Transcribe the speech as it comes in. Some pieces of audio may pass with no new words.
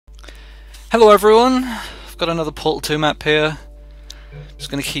Hello everyone, I've got another Portal 2 map here. Just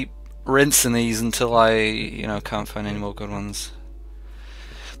gonna keep rinsing these until I, can't find any more good ones.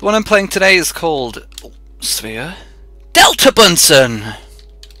 The one I'm playing today is called Sphere Delta Bunsen!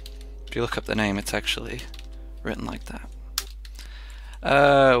 If you look up the name, it's actually written like that.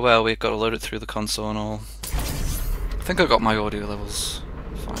 Well, we've got to load it through the console and all. I think I got my audio levels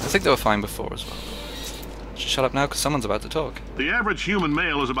fine. I think they were fine before as well. Should shut up now because someone's about to talk. The average human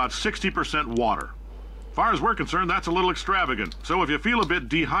male is about 60% water. As far as we're concerned, that's a little extravagant. So if you feel a bit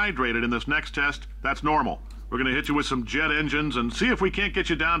dehydrated in this next test, that's normal. We're going to hit you with some jet engines and see if we can't get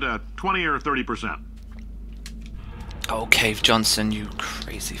you down to 20 or 30%. Oh, Cave Johnson, you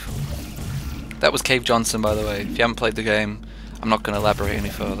crazy fool. That was Cave Johnson, by the way. If you haven't played the game, I'm not going to elaborate any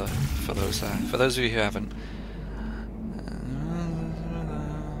further for those of you who haven't.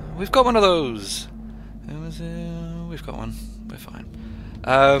 We've got one of those. We've got one. We're fine.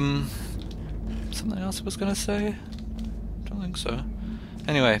 Something else I was gonna say? Don't think so.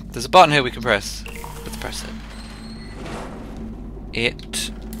 Anyway, there's a button here we can press. Let's press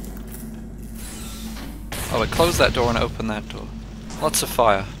it. Oh, it closed that door and opened that door. Lots of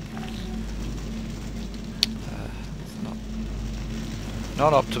fire.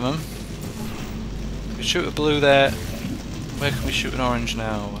 Not optimum. We can shoot a blue there. Where can we shoot an orange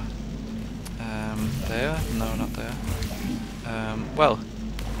now? There? No, not there. Well,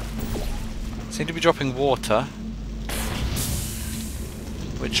 seem to be dropping water,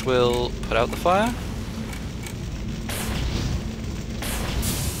 which will put out the fire.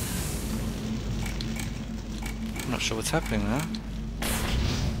 I'm not sure what's happening there.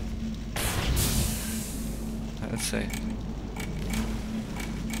 Let's see.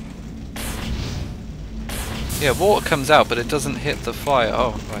 Yeah, water comes out, but it doesn't hit the fire.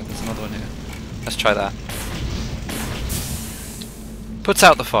 Oh, right, there's another one here. Let's try that. Puts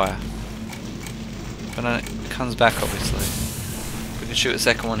out the fire. But then it comes back, obviously. We can shoot a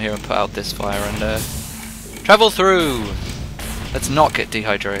second one here and put out this fire and travel through! Let's not get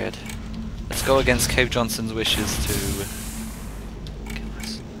dehydrated. Let's go against Cave Johnson's wishes to kill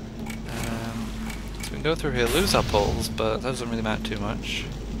us. So we can go through here, lose our poles, but that doesn't really matter too much.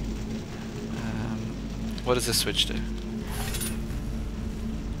 What does this switch do?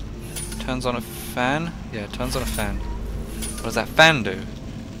 Turns on a fan? Yeah, it turns on a fan. What does that fan do?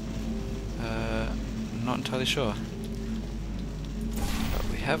 Not entirely sure. But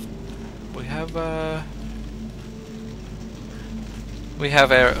we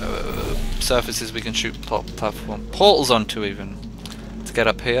have air surfaces we can shoot platform portals onto even to get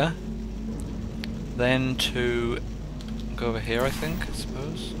up here. Then to go over here, I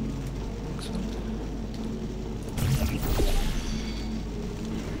suppose.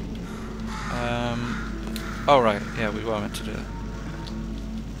 Oh right, yeah, we were meant to do that.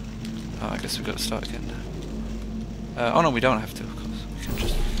 Oh, I guess we've got to start again now. Oh no, we don't have to, of course. We can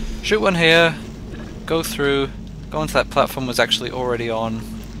just shoot one here, go through, go onto that platform was actually already on,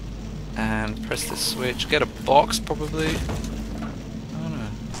 and press this switch, get a box probably. Oh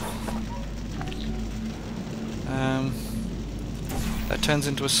no. That turns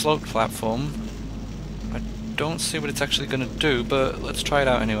into a sloped platform. I don't see what it's actually going to do, but let's try it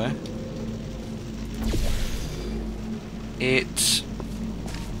out anyway. It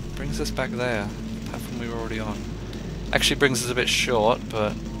brings us back there, the platform we were already on. Actually brings us a bit short,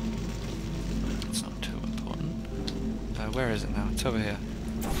 but it's not too important. Where is it now? It's over here.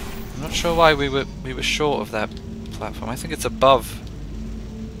 I'm not sure why we were short of that platform. I think it's above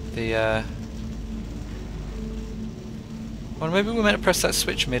the well, maybe we're meant to press that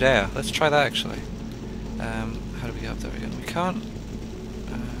switch mid-air. Let's try that actually. How do we get up there again? We can't.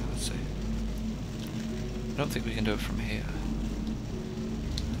 Let's see. I don't think we can do it from here.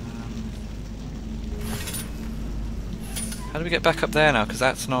 How do we get back up there now? Because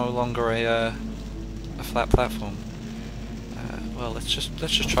that's no longer a flat platform. Well, let's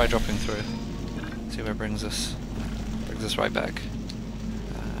just try dropping through. See where it brings us. Brings us right back.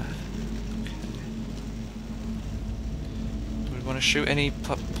 Okay. Do we want to shoot any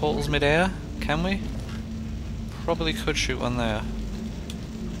portals mid-air? Can we? Probably could shoot one there.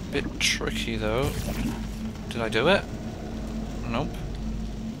 Bit tricky though. Did I do it? Nope.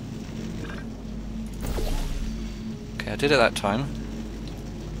 Okay, I did it that time.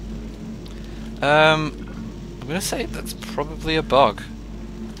 I'm gonna say that's probably a bug.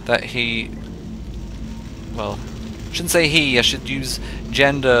 That he... Well, I shouldn't say he, I should use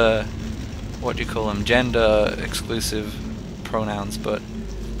gender... What do you call them? Gender exclusive pronouns, but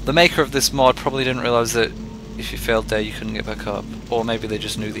the maker of this mod probably didn't realise that if you failed there you couldn't get back up. Or maybe they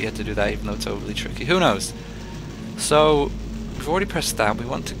just knew that you had to do that even though it's overly tricky. Who knows? So we've already pressed that. We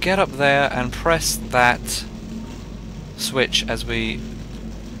want to get up there and press that switch as we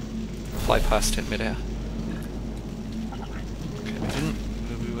fly past it midair. Okay,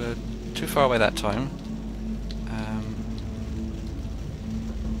 we were too far away that time.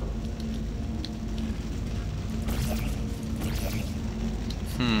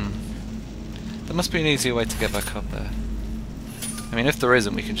 There must be an easier way to get back up there. I mean, if there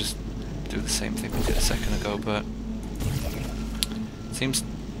isn't, we can just do the same thing we did a second ago, but it seems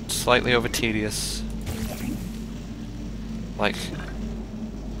slightly over tedious. Like,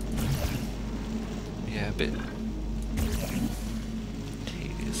 yeah, a bit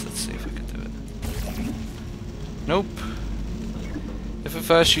tedious. Let's see if I can do it. Nope. If at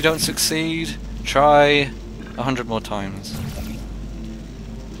first you don't succeed, try 100 more times.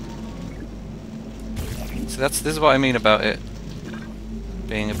 So this is what I mean about it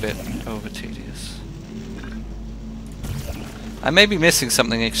being a bit over tedious. I may be missing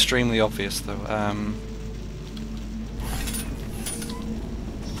something extremely obvious though.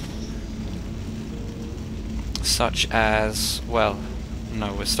 Such as, well,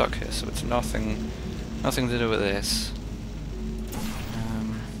 no, we're stuck here, so it's nothing to do with this.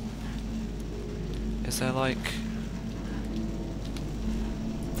 Is there like...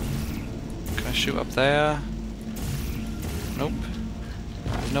 Can I shoot up there? Nope.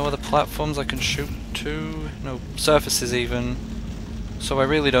 There's no other platforms I can shoot to. No surfaces even. So I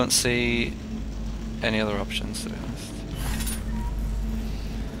really don't see any other options, to be honest.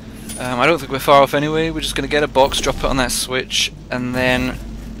 I don't think we're far off anyway. We're just going to get a box, drop it on that switch, and then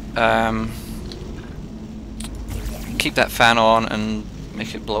keep that fan on and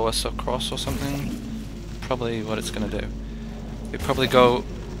make it blow us across or something. Probably what it's going to do. We probably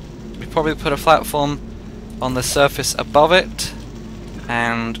put a platform on the surface above it,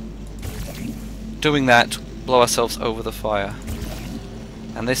 and doing that, blow ourselves over the fire.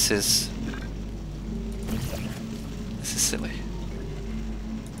 And this is silly.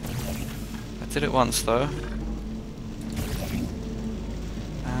 I did it once though.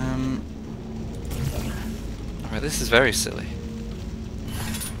 Alright, this is very silly.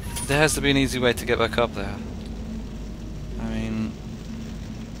 There has to be an easy way to get back up there. I mean...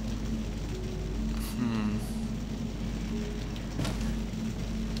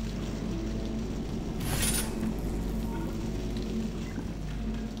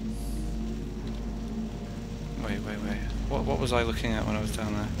 Wait. What was I looking at when I was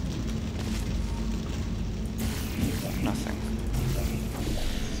down there? Nothing.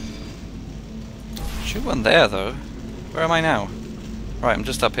 Shoot one there though. Where am I now? Right, I'm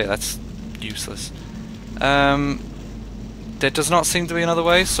just up here. That's useless. There does not seem to be another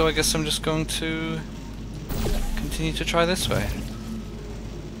way, so I guess I'm just going to continue to try this way.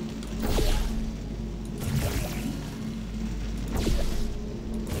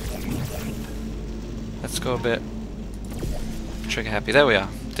 Let's go a bit trigger happy. There we are.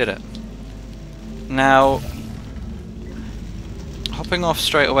 Did it. Now, hopping off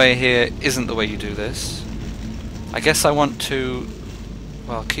straight away here isn't the way you do this. I guess I want to,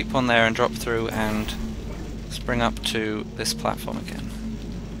 well, keep on there and drop through and spring up to this platform again.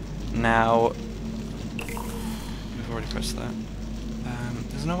 Now, we've already pressed that.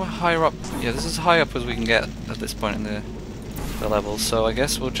 There's nowhere higher up. Yeah, this is as high up as we can get at this point in the level, so I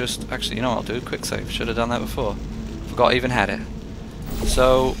guess we'll just, actually, you know what I'll do? Quick save. Should have done that before. Forgot I even had it.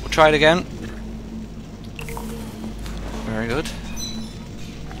 So, we'll try it again. Very good.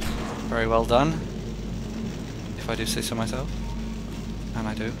 Very well done. If I do say so myself. And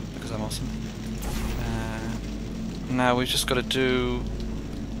I do, because I'm awesome. Now we've just got to do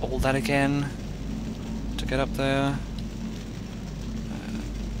all that again to get up there.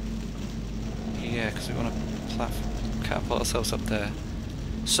 Yeah, because we want to catapult ourselves up there.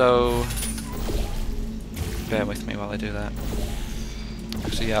 So, bear with me while I do that.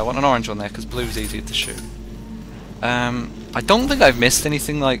 Actually, yeah, I want an orange one there because blue's easier to shoot. I don't think I've missed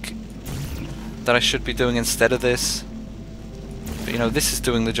anything like that I should be doing instead of this. But you know, this is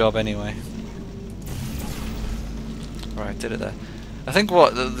doing the job anyway. Right, did it there. I think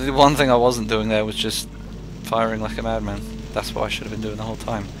what the one thing I wasn't doing there was just firing like a madman. That's what I should have been doing the whole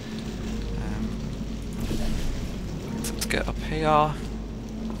time. Let's get up here.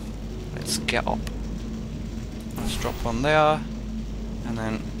 Let's get up. Let's drop one there. And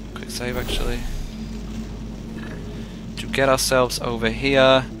then, quick save actually. To get ourselves over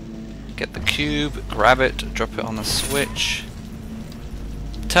here. Get the cube, grab it, drop it on the switch.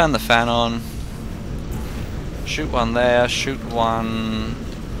 Turn the fan on. Shoot one there, shoot one...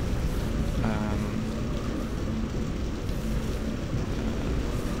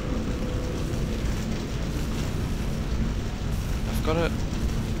 gotta...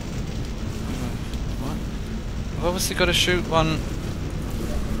 What? I've obviously gotta shoot one...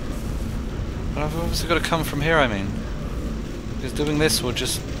 But I've obviously gotta come from here, I mean. Because doing this will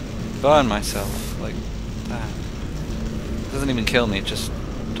just burn myself, like that. It doesn't even kill me, it just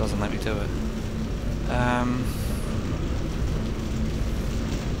doesn't let me do it.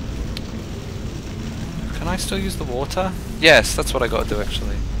 Can I still use the water? Yes, that's what I gotta do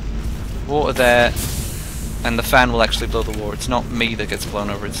actually. Water there, and the fan will actually blow the water. It's not me that gets blown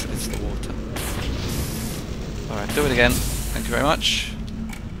over, it's the water. Alright, do it again. Thank you very much.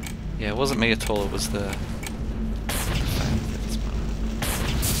 Yeah, it wasn't me at all, it was the fan.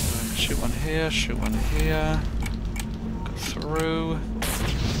 Shoot one here, shoot one here. Go through.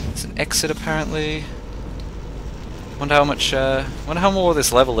 There's an exit apparently. Wonder how much, wonder how more of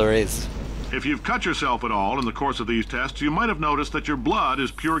this level there is. If you've cut yourself at all in the course of these tests, you might have noticed that your blood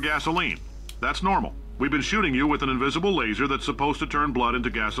is pure gasoline. That's normal. We've been shooting you with an invisible laser that's supposed to turn blood into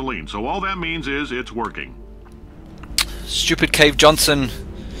gasoline, so all that means is it's working. Stupid Cave Johnson!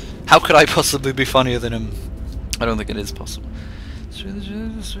 How could I possibly be funnier than him? I don't think it is possible.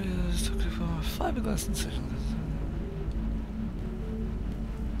 Fiberglass incision.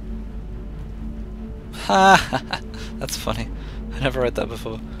 Ha! That's funny. I never read that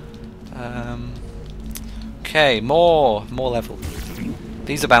before. Okay, more level.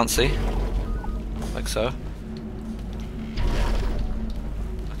 These are bouncy, like so.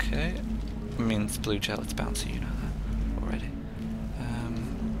 Okay, I mean it's blue gel, it's bouncy, you know that already.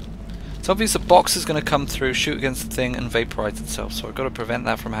 It's obvious a box is going to come through, shoot against the thing, and vaporize itself. So I've got to prevent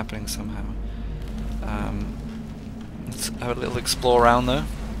that from happening somehow. Let's have a little explore around though.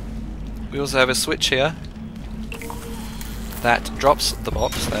 We also have a switch here that drops the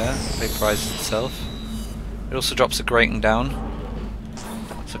box there, vaporizes itself. It also drops a grating down,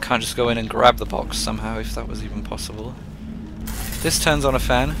 so I can't just go in and grab the box somehow, if that was even possible. This turns on a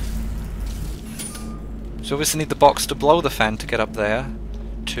fan. So obviously need the box to blow the fan to get up there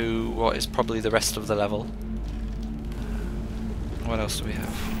to what is probably the rest of the level. What else do we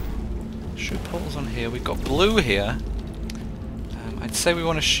have? Shoot portals on here. We've got blue here. I'd say we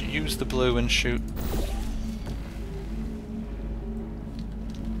want to use the blue and shoot.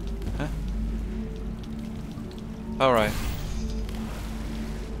 Huh? Alright.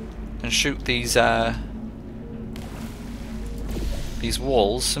 And shoot these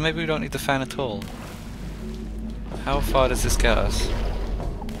walls, so maybe we don't need the fan at all. How far does this get us?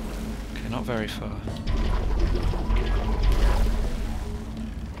 Okay, not very far.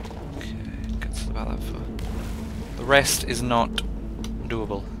 Okay, gets about that far. The rest is not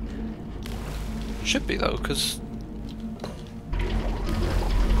doable. Should be though, because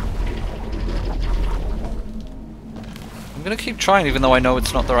I'm gonna keep trying even though I know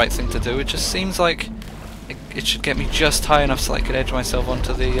it's not the right thing to do. It just seems like it should get me just high enough so I could edge myself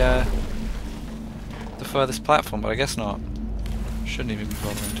onto the furthest platform, but I guess not. Shouldn't even be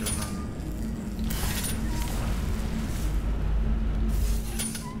bothering doing that.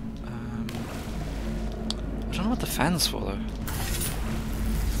 I don't know what the fan's for though.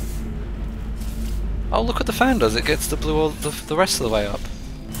 Oh, look what the fan does. It gets the blue all the rest of the way up.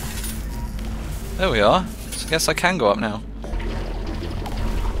 There we are. So I guess I can go up now.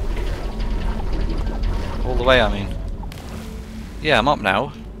 All the way, I mean. Yeah, I'm up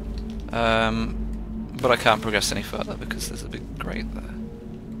now. But I can't progress any further because there's a big grate there.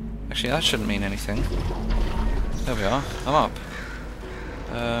 Actually, that shouldn't mean anything. There we are. I'm up.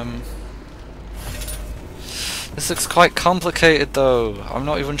 This looks quite complicated though. I'm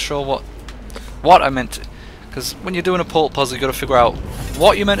not even sure what I meant to, because when you're doing a portal puzzle you got to figure out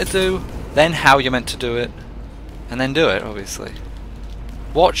what you meant to do, then how you meant to do it, and then do it obviously.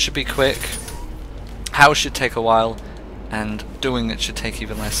 What should be quick, how should take a while, and doing it should take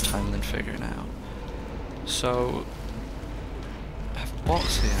even less time than figuring it out. So I have a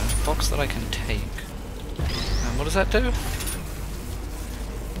box here, a box that I can take. And what does that do?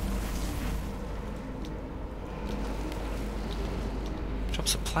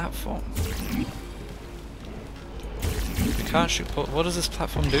 Drops a platform. We can't shoot. What does this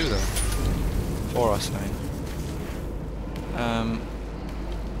platform do though? For us, I mean.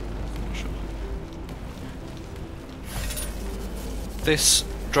 Sure. This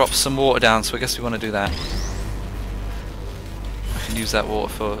drops some water down, so I guess we want to do that. I can use that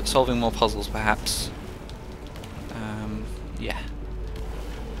water for solving more puzzles, perhaps. Yeah.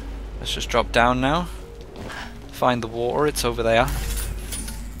 Let's just drop down now. Find the water. It's over there.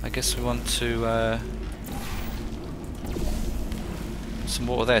 I guess we want to some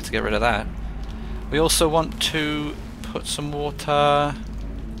water there to get rid of that. We also want to put some water.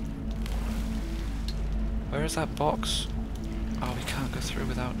 Where is that box? Oh, we can't go through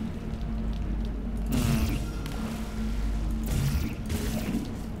without...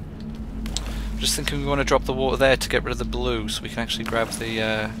 Just thinking we want to drop the water there to get rid of the blue, so we can actually grab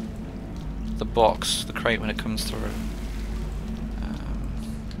the box, the crate, when it comes through.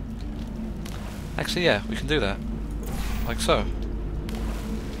 Actually, yeah, we can do that. Like so.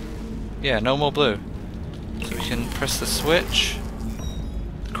 Yeah, no more blue. So we can press the switch.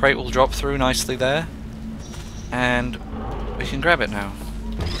 The crate will drop through nicely there. And we can grab it now.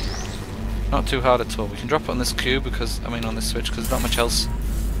 Not too hard at all. We can drop it on this cube because, I mean on this switch, because there's not much else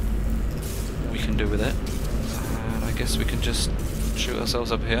we can do with it. And I guess we can just shoot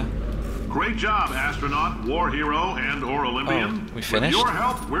ourselves up here. Great job, astronaut, war hero, and or Olympian. Oh, we finished? With your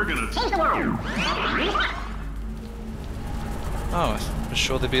help, we're gonna change the world. Oh, I was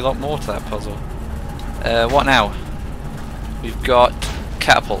sure there'd be a lot more to that puzzle. What now? We've got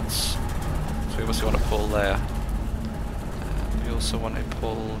catapults. So we obviously want to pull there. We also want to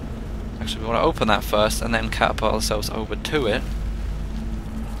pull... Actually, we want to open that first and then catapult ourselves over to it.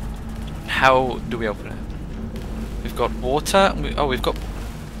 How do we open it? We've got water. We've got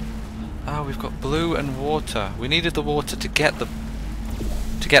blue and water. We needed the water to get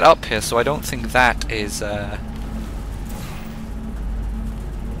up here, so I don't think that is. Oh.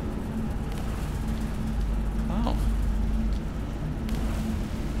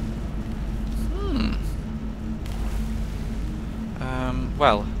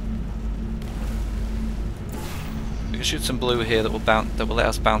 Well, we can shoot some blue here that will let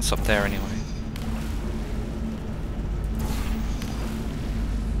us bounce up there anyway.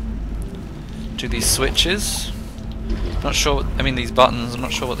 Do these switches? Not sure. I mean, these buttons. I'm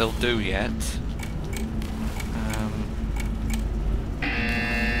not sure what they'll do yet. I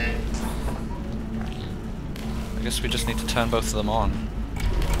guess we just need to turn both of them on.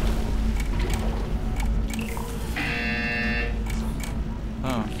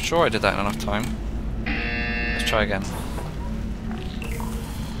 Oh, sure I did that in enough time. Let's try again.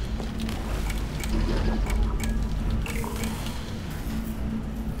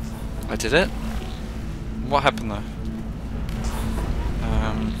 I did it? What happened though?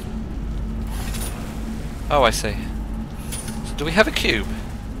 Oh, I see. So do we have a cube?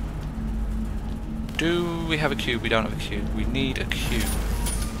 Do we have a cube? We don't have a cube. We need a cube.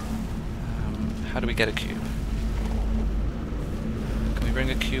 How do we get a cube? Can we bring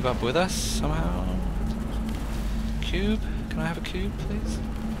a cube up with us somehow? Cube? Can I have a cube, please?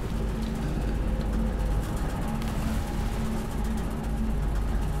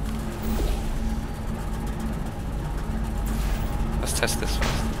 Let's test this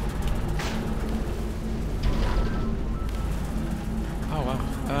first. Oh wow.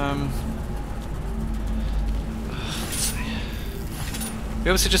 Let's see. We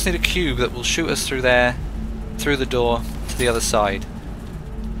obviously just need a cube that will shoot us through there, through the door, to the other side.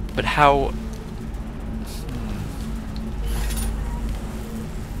 But how...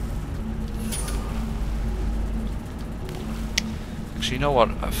 Actually, you know what?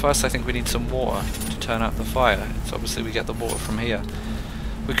 At first I think we need some water to turn out the fire. So obviously we get the water from here.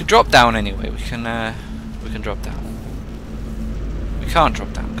 We could drop down anyway. We can drop down. We can't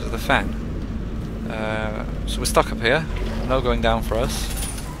drop down because of the fan. So we're stuck up here. No going down for us.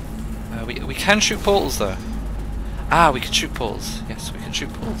 We can shoot portals though. Ah, we can shoot portals. Yes, we can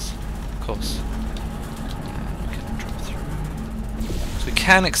shoot portals. Of course. We can drop through. So we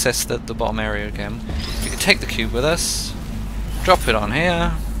can access the bottom area again. We can take the cube with us. Drop it on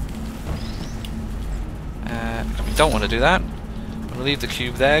here. We don't want to do that. We'll leave the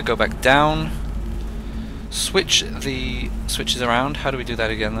cube there. Go back down. Switch the switches around. How do we do that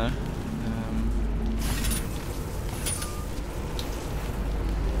again though?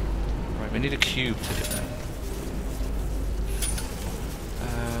 Right, we need a cube to do that.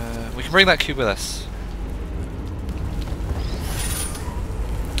 We can bring that cube with us.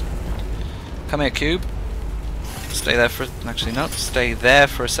 Come here, cube. Stay there for... Actually, no. Stay there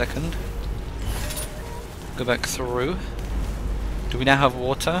for a second. Go back through. Do we now have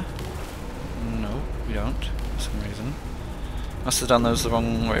water? No, we don't, for some reason. Must have done those the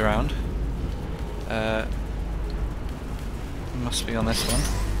wrong way around. Must be on this one.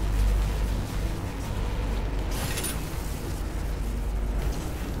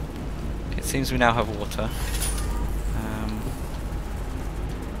 It seems we now have water.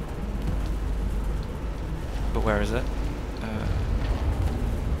 But where is it?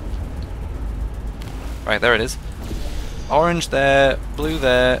 Right, there it is. Orange there, blue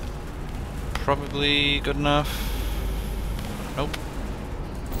there. Probably good enough. Nope.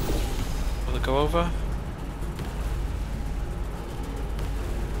 Will it go over?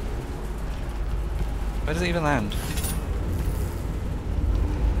 Where does it even land?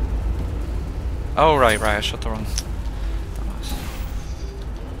 Oh, right, I shot the wrong...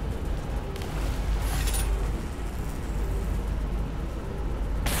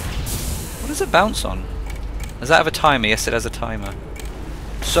 What does it bounce on? Does that have a timer? Yes, it has a timer.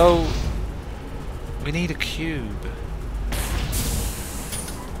 So... we need a cube.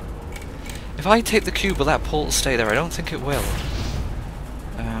 If I take the cube, will that portal stay there? I don't think it will.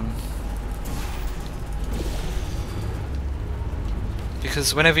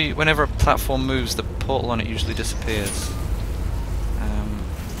 Because whenever a platform moves, the portal on it usually disappears.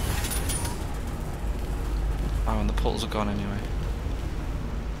 Oh, and the portals are gone anyway.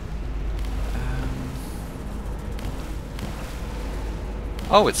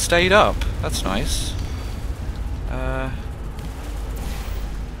 Oh, it stayed up. That's nice.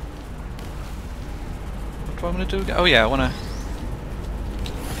 What do I want to do again? Oh yeah, I want to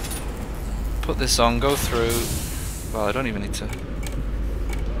put this on, go through. Well, I don't even need to.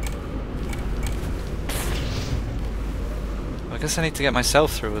 I guess I need to get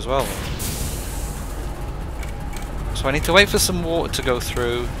myself through as well. So I need to wait for some water to go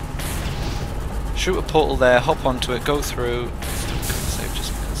through, shoot a portal there, hop onto it, go through. Save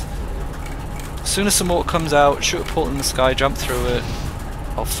just because. As soon as some water comes out, shoot a portal in the sky, jump through it.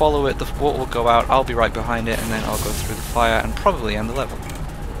 I'll follow it, the water will go out, I'll be right behind it, and then I'll go through the fire and probably end the level.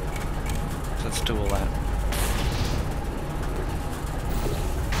 So let's do all that.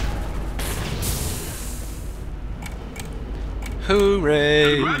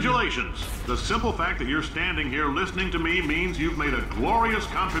 Hooray! Congratulations! The simple fact that you're standing here listening to me means you've made a glorious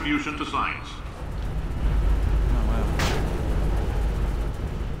contribution to science. Oh, wow.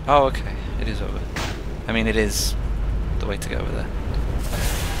 Oh, okay. It is over. I mean, it is the way to get over there.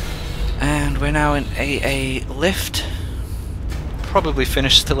 And we're now in AA lift. Probably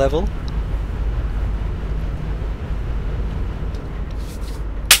finished the level.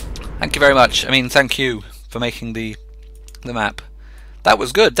 Thank you very much. I mean, thank you for making the map. That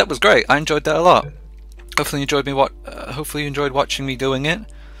was good. That was great. I enjoyed that a lot. Hopefully you enjoyed me. Hopefully you enjoyed watching me doing it.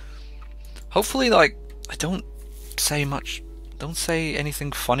 Hopefully, like, I don't say much. Don't say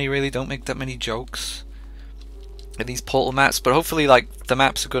anything funny. Really, don't make that many jokes in these portal maps. But hopefully, like, the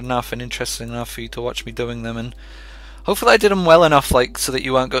maps are good enough and interesting enough for you to watch me doing them. And hopefully, I did them well enough, like, so that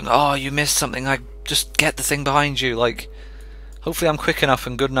you weren't going, "Oh, you missed something." Like, just get the thing behind you. Like, hopefully, I'm quick enough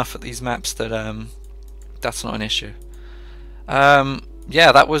and good enough at these maps that that's not an issue.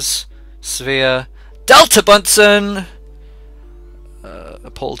 Yeah, that was Sphere Delta Bunsen!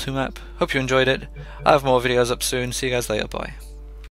 A Portal 2 map. Hope you enjoyed it. I have more videos up soon. See you guys later. Bye.